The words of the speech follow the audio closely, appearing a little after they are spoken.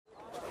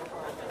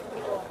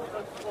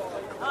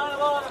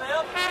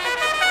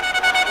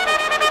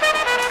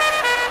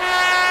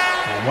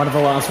One of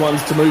the last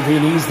ones to move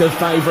in is the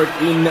favourite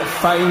in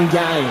Fame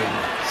Game.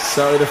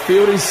 So the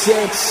field is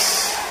set,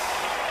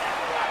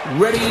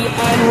 ready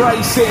and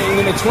racing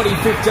in the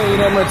 2015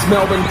 Emirates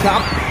Melbourne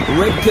Cup.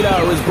 Red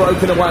Cadeau has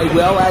broken away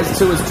well, as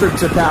to his trip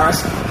to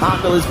Paris.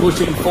 Hartnell is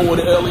pushing forward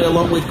early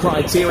along with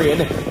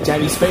Criterion.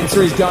 Jamie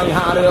Spencer is going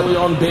hard early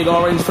on Big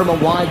Orange from a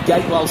wide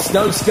gate, while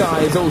Snow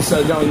Sky is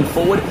also going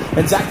forward.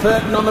 And Zach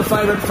Burton on the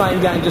favourite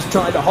Fame Game just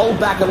trying to hold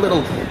back a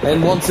little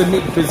and wants a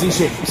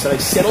mid-position. So they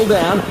settle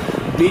down.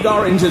 Big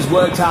Orange has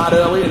worked hard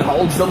early and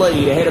holds the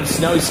lead ahead of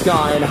Snow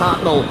Sky and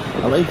Hartnell.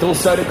 A length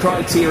also to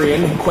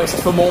Criterion.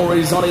 Quest for More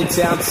is on its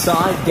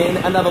outside. Then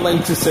another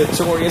length to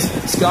Sertorius.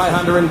 Sky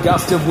Hunter and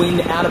Gust of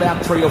Wind out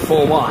about 3 or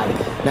 4 wide.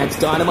 Max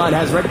Dynamite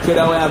has Red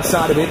Cadeau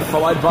outside of it,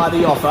 followed by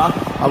the Offer.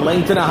 A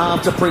length and a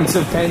half to Prince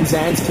of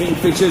Penzance.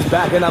 Kingfisher's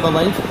back another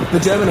length. The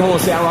German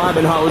horse, our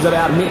Ivanhoe, is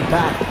about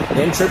mid-pack.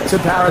 Then Trip to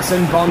Paris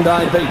and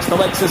Bondi Beach. The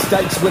Lexus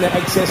Stakes winner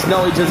Excess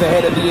Knowledge is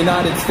ahead of the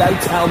United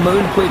States. Al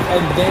Moonquith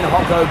and then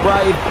Hocko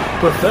Brave.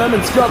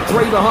 Preferment's got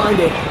 3 behind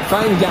it.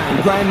 Fame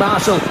Game, Grand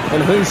Marshal,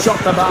 and Who Shot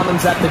the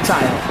Barman's at the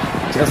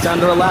tail. Just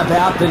under a lap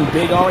out, then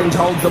Big Orange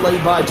holds the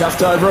lead by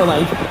just over a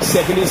length.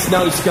 Second is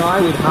Snow Sky,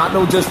 with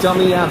Hartnell just on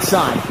the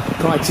outside.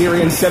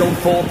 Criterion settled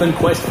fourth and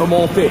Quest for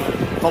More fifth,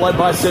 followed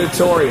by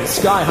Sertorius,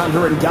 Sky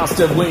Hunter and Gust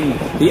of Wind.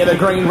 The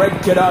evergreen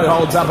Red Cadeau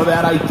holds up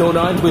about 8th or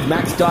 9th with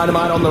Max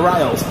Dynamite on the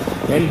rails.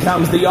 Then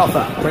comes the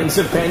Offer, Prince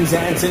of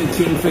Penzance and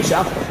Kingfisher.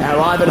 Our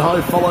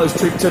Ivanhoe follows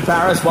Trip to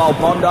Paris, while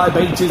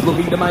Bondi Beach is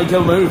looking to make a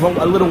move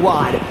a little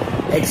wide.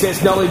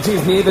 Excess Knowledge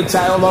is near the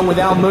tail along with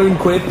Al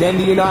Moonquith, then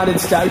the United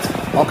States.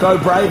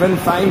 Hocko Brave and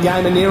Fame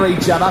Game are near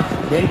each other.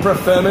 Then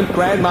Preferment,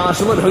 Grand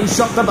Marshal and Who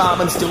Shot the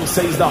Barman still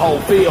sees the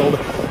whole field.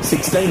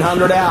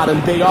 1600 out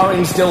and Big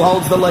Orange still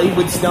holds the lead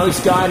with Snow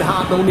Sky and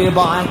Hartnell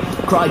nearby.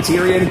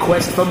 Criterion,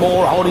 Quest for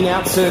More holding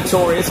out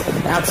Sertorius.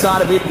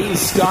 Outside of it is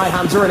Sky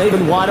Hunter, and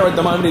even wider at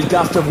the moment is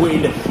Gust of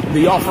Wind.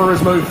 The Offer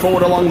has moved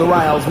forward along the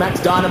rails.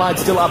 Max Dynamite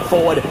still up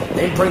forward.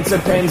 Then Prince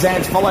of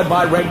Penzance followed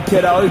by Red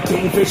Cadeau.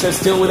 Kingfisher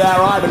still with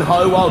our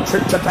Ivanhoe, while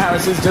Trip to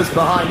Paris is just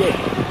behind it.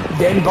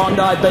 Then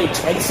Bondi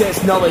Beach,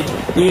 Excess Knowledge,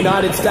 the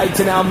United States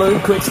and Al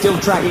Moonquith still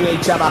tracking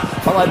each other,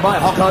 followed by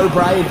Hocko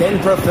Brave,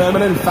 then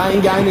Preferment and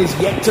Fame Game is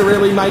yet to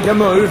really make a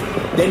move.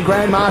 Then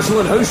Grand Marshal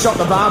and Who Shot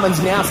the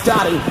Barman's now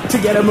starting to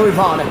get a move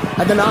on.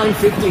 At the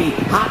 950,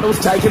 Hartnell's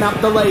taken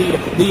up the lead.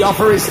 The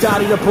Offer is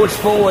starting to push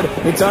forward.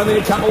 It's only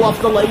a couple off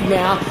the lead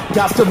now.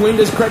 Gust of Wind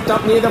has crept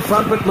up near the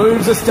front, but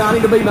moves are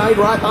starting to be made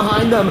right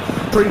behind them.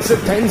 Prince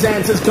of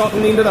Penzance has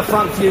gotten into the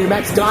front few.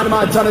 Max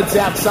Dynamite's on its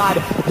outside.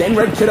 Then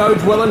Red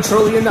Cadeau's well and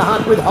truly in the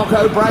hunt with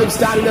Hocko Brave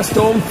starting to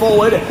storm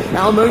forward.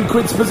 Al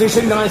Moonquith's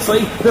positioned nicely.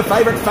 The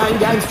favourite Fame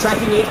Game's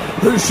tracking it.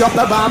 Who Shot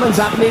the Barman's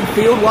up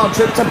midfield, while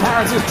Trip to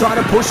Paris is trying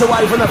to push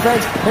away from the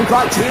fence. And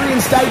Criterion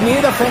stayed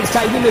near the fence,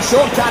 taking the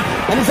shortcut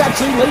and is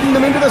actually leading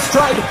them into the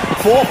straight.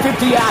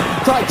 450 out.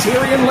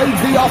 Criterion leads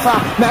the Offer.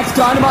 Max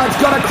Dynamite's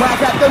got a crack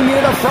at them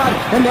near the front.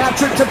 And now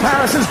Trip to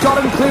Paris has got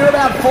him clear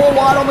about 4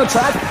 wide on the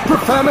track.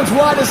 Preferment's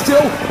wider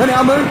still. And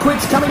our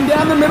Moonquith's coming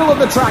down the middle of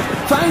the track.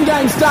 Fame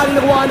Game's starting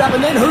to wind up,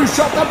 and then Who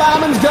Shot the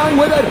Barman's going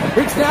with it.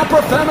 It's now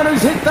Preferment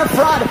who's hit the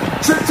front.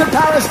 Trip to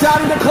Paris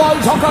starting to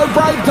close. Hocko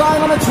Brave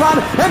going on its run.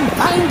 And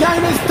Fame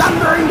Game is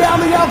thundering down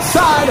the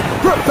outside.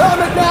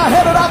 Preferment now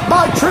headed up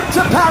by Trip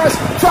to Paris.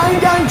 Fame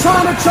Game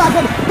trying to track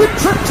it. But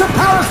Trip to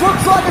Paris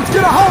looks like it's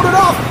going to hold it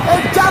off.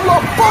 And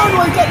Dunlop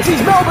finally gets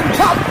his Melbourne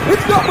Cup.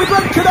 It's not with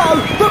Red Cadeau,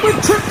 but with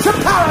Trip to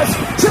Paris.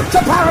 Trip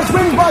to Paris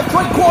wins by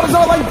 3/4 of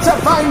a length to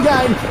Fame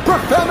Game.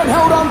 Preferment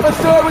held on for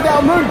third, with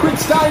Al Moonquith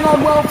staying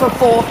on well for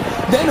fourth.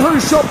 Then Who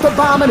Shot the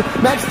Barman,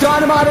 Max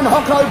Dynamite and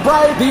Hocko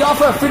Brave. The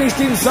Offer finished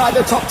inside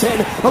the top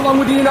 10, along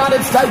with the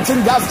United States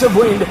and Gust of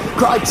Wind.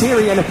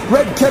 Criterion,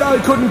 Red Cadeau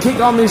couldn't kick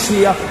on this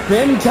year.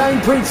 Then came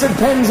Prince of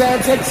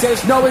Penzance,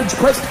 Excess Knowledge,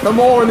 Quest for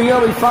More, and the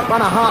early front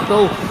runner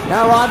Hartnell.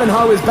 Our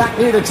Ivanhoe is back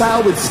near the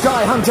tail with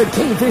Sky Hunter,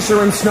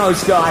 Kingfisher and Snow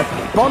Sky.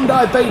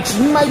 Bondi Beach,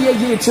 maybe a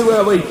year too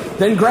early.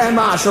 Then Grand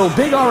Marshal,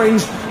 Big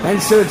Orange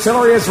and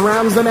Sertorius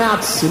rounds them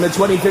out in the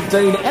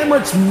 2015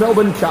 Emirates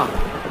Melbourne Cup.